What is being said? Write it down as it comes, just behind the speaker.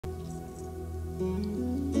I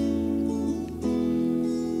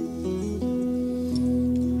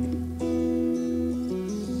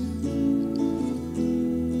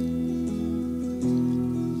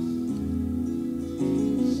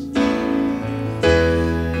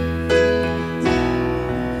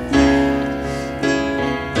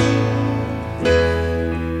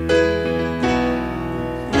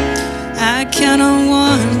count on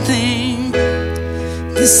one thing: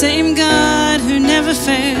 the same God who never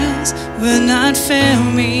fails will not fail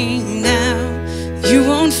me now. You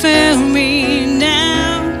won't fail me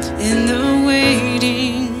now in the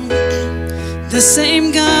waiting. The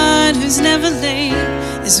same God who's never late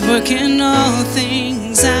is working all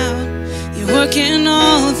things out. You're working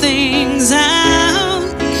all things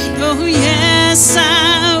out. Oh yes,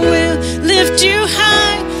 I will lift you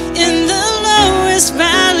high in the lowest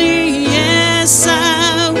valley. Yes,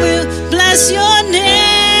 I will bless your name.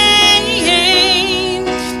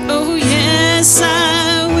 Oh yes,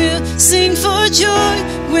 I will sing for joy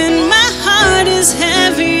when my heart is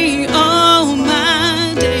heavy all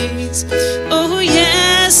my days. Oh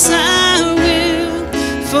yes, I will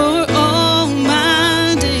for all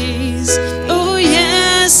my days. Oh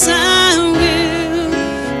yes, I will.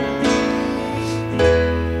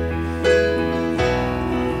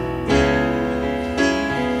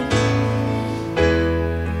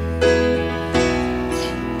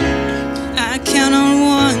 I count on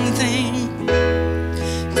one thing: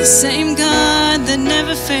 the same God that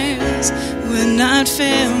never fails will not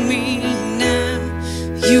fail me now.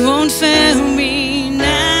 You won't fail me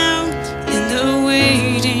now in the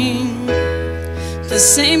waiting. The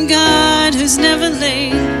same God who's never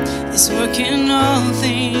late is working all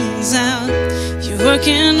things out. You're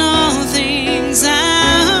working all things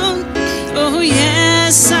out. Oh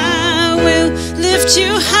yes, I will lift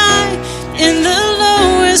you high in the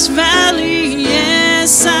lowest valley.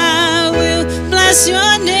 Yes, I will bless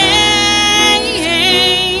your name.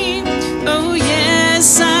 Oh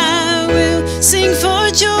yes, I will sing for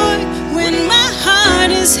joy when my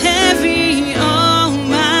heart is heavy all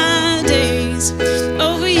my days.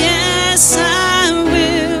 Oh yes, I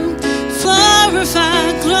will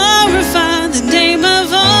glorify the name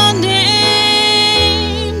of all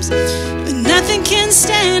names. When nothing can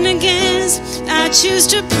stand against, I choose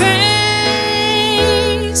to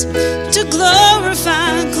praise, to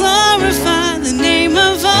glorify the name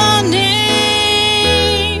of all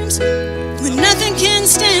names. When nothing can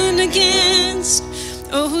stand against,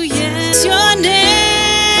 oh yes, your name.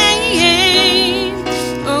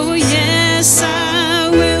 Oh yes, I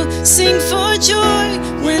will sing for joy